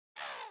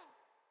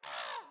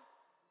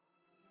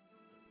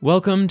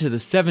Welcome to the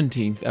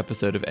 17th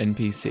episode of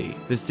NPSee,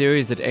 the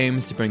series that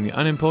aims to bring the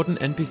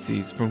unimportant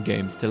NPCs from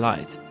games to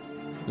light.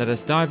 Let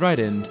us dive right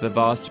into the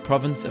vast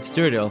province of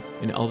Surilie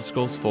in Elder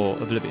Scrolls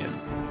IV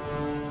Oblivion.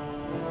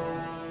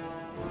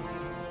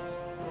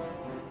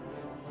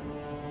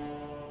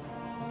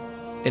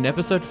 In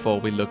episode 4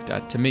 we looked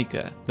at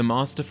Tamika, the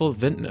masterful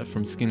vintner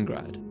from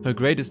Skingrad. Her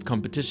greatest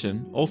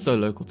competition, also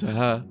local to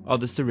her, are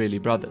the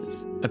Surilie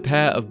Brothers, a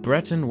pair of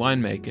Breton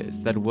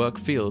winemakers that work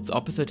fields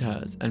opposite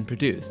hers and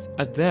produce,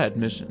 at their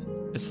admission,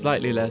 a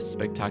slightly less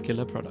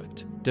spectacular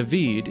product.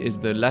 David is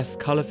the less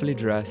colourfully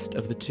dressed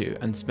of the two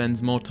and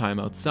spends more time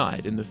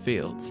outside in the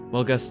fields,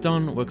 while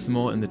Gaston works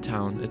more in the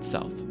town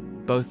itself.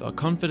 Both are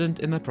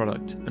confident in their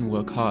product and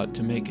work hard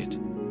to make it.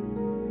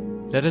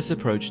 Let us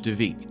approach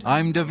David.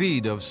 I'm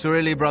David of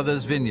Surilie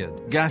Brothers'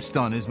 vineyard.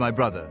 Gaston is my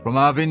brother. From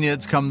our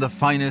vineyards come the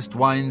finest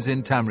wines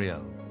in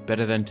Tamriel.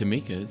 Better than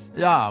Tamika's?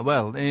 Yeah,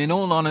 well, in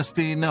all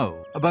honesty,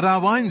 no. But our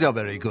wines are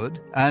very good,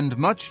 and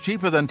much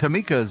cheaper than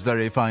Tamika's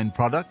very fine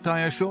product,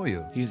 I assure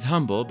you. He's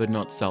humble but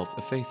not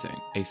self-effacing.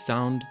 A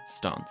sound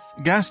stance.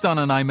 Gaston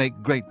and I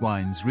make great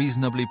wines,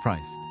 reasonably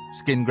priced.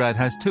 Skingrad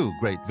has two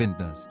great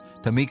vintners,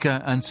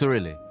 Tamika and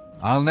Surilie.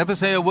 I'll never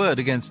say a word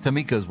against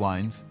Tamika's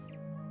wines.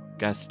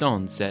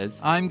 Gaston says,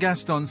 I'm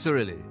Gaston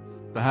Surilie.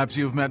 Perhaps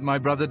you've met my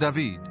brother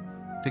David.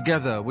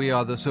 Together we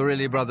are the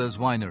Surilie Brothers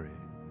Winery.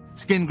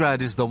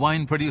 Skingrad is the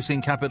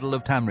wine-producing capital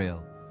of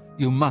Tamriel.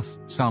 You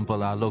must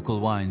sample our local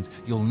wines.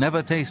 You'll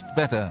never taste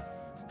better.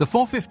 The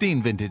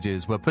 415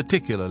 vintages were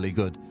particularly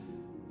good.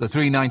 The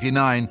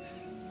 399,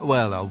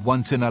 well, a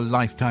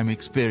once-in-a-lifetime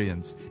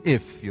experience,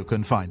 if you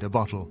can find a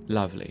bottle.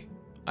 Lovely.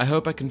 I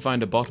hope I can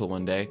find a bottle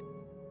one day.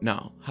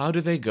 Now, how do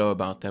they go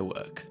about their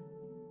work?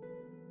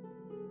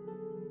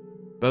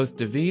 Both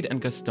David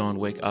and Gaston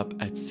wake up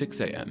at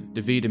 6 a.m.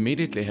 David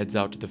immediately heads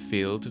out to the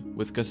field,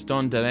 with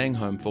Gaston delaying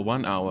home for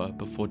 1 hour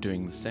before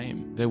doing the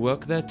same. They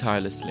work there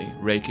tirelessly,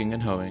 raking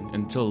and hoeing,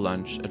 until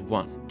lunch at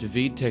 1.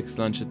 David takes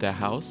lunch at their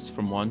house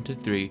from 1 to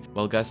 3,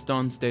 while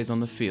Gaston stays on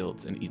the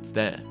fields and eats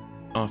there.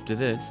 After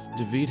this,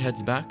 David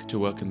heads back to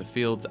work in the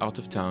fields out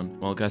of town,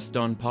 while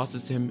Gaston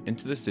passes him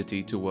into the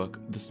city to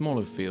work the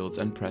smaller fields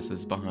and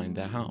presses behind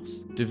their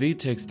house. David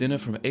takes dinner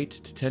from 8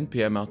 to 10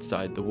 p.m.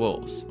 outside the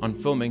walls. On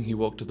filming, he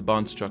walked to the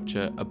barn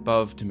structure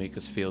above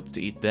Tamika's fields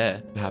to eat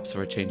there, perhaps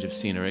for a change of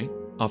scenery.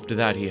 After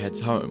that, he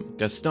heads home.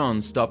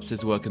 Gaston stops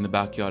his work in the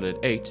backyard at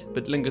 8,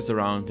 but lingers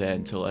around there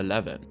until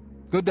 11.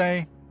 Good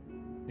day.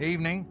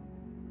 Evening.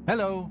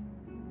 Hello.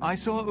 I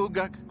saw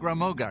Ugak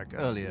Gramogak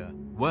earlier.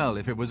 Well,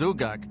 if it was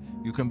Ugak,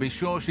 you can be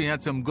sure she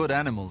had some good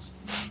animals.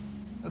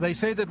 They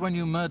say that when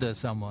you murder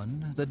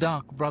someone, the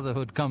Dark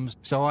Brotherhood comes,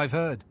 so I've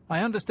heard.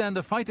 I understand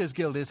the Fighters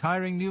Guild is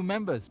hiring new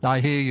members.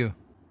 I hear you.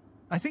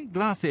 I think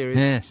Glathir is...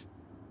 Yes.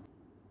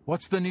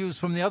 What's the news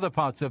from the other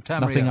parts of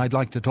Tamriel? Nothing I'd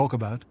like to talk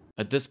about.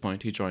 At this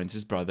point, he joins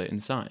his brother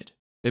inside.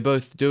 They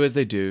both do as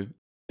they do,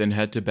 then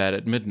head to bed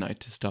at midnight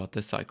to start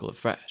their cycle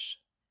afresh.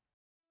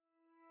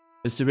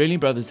 The Surilie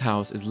Brothers'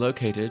 house is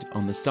located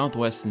on the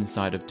southwestern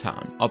side of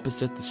town,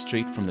 opposite the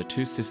street from the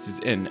Two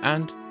Sisters Inn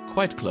and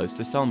quite close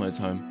to Selmo's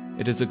home.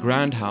 It is a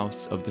grand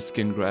house of the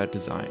Skingrad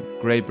design,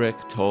 grey brick,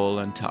 tall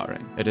and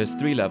towering. It has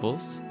 3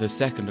 levels, the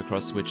second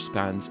across which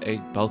spans a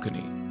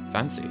balcony.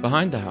 Fancy.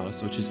 Behind the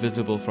house, which is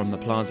visible from the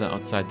plaza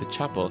outside the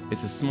chapel,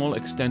 is a small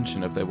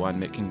extension of their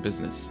winemaking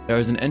business. There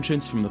is an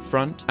entrance from the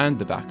front and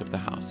the back of the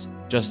house.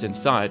 Just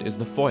inside is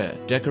the foyer,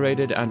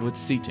 decorated and with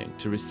seating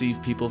to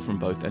receive people from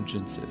both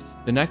entrances.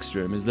 The next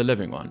room is the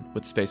living one,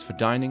 with space for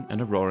dining and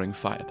a roaring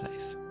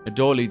fireplace. A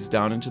door leads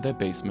down into their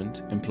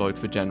basement, employed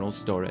for general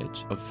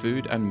storage of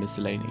food and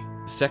miscellany.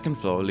 The second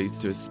floor leads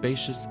to a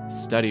spacious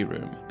study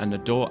room and a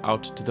door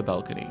out to the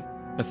balcony.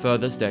 A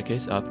further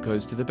staircase up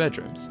goes to the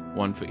bedrooms,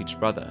 one for each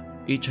brother.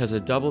 Each has a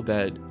double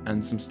bed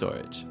and some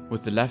storage,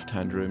 with the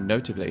left-hand room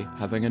notably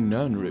having a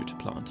nernroot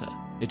planter.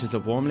 It is a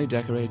warmly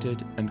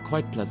decorated and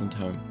quite pleasant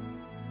home.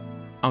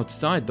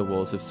 Outside the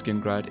walls of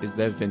Skingrad is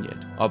their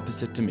vineyard,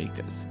 opposite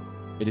Tamika's.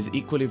 It is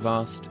equally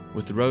vast,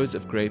 with rows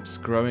of grapes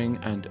growing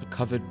and a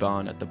covered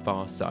barn at the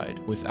far side,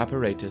 with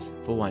apparatus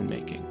for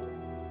winemaking.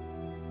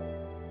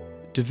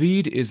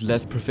 David is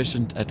less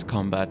proficient at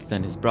combat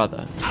than his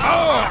brother,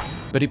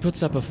 but he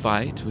puts up a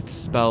fight with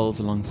spells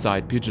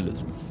alongside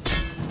pugilism.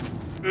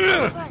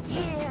 Over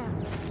here.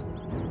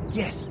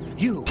 Yes,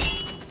 you.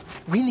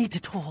 We need to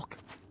talk.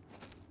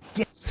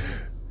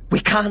 Yes. We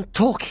can't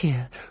talk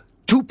here.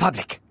 Too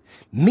public.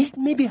 Meet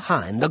me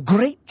behind the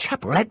great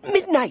chapel at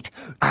midnight.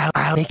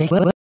 I'll make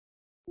it.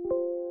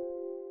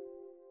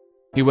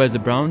 He wears a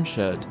brown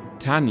shirt,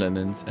 tan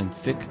linens, and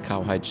thick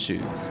cowhide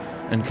shoes,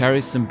 and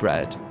carries some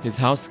bread, his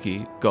house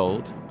key,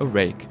 gold, a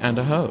rake, and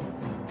a hoe.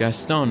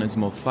 Gaston is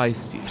more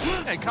feisty.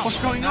 Hey, what's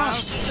going on?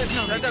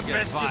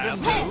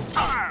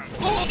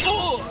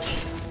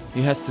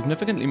 He has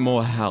significantly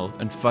more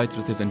health and fights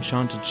with his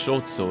enchanted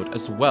short sword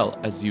as well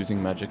as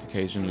using magic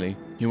occasionally.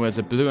 He wears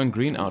a blue and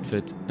green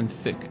outfit and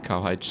thick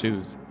cowhide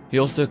shoes. He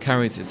also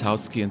carries his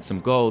house key and some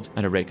gold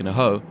and a rake and a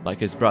hoe,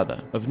 like his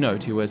brother. Of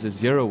note, he wears a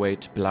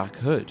 0-weight black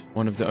hood,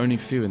 one of the only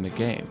few in the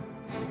game.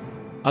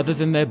 Other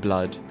than their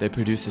blood, they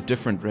produce a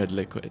different red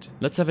liquid.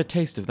 Let's have a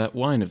taste of that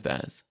wine of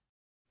theirs.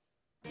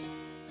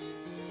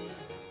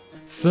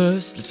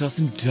 First, let us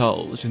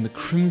indulge in the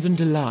crimson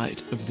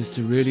delight of the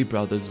Surilie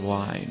Brothers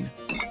wine.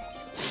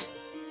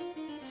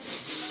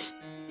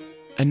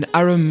 An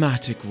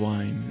aromatic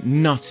wine,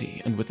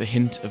 nutty and with a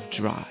hint of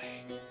dry.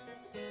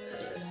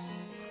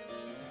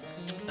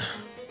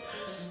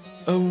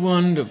 Oh,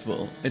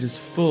 wonderful. It is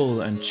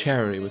full and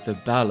cherry with a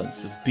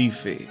balance of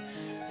beefy.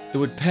 It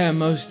would pair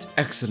most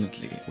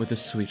excellently with a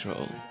sweet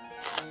roll.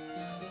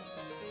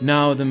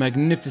 Now the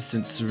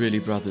magnificent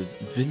Surilie Brothers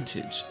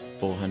Vintage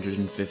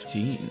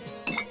 415.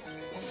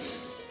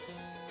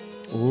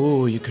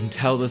 Oh, you can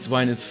tell this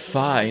wine is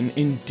fine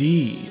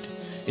indeed.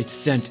 Its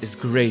scent is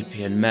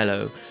grapey and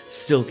mellow,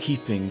 still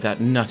keeping that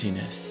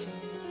nuttiness.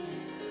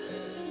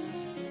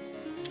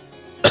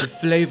 The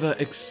flavor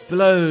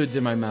explodes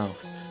in my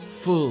mouth,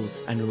 full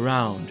and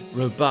round,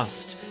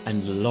 robust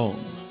and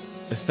long.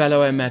 The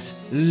fellow I met,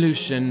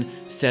 Lucian,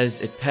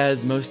 says it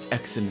pairs most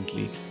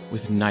excellently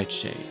with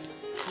Nightshade.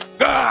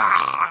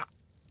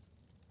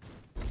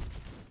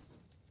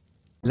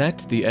 Let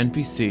the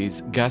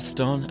NPCs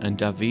Gaston and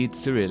David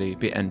Surilie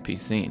be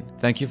NPSeen.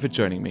 Thank you for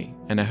joining me,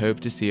 and I hope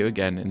to see you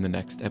again in the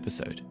next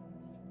episode.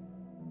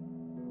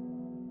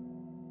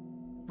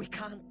 We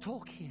can't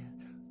talk here.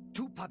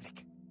 Too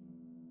public.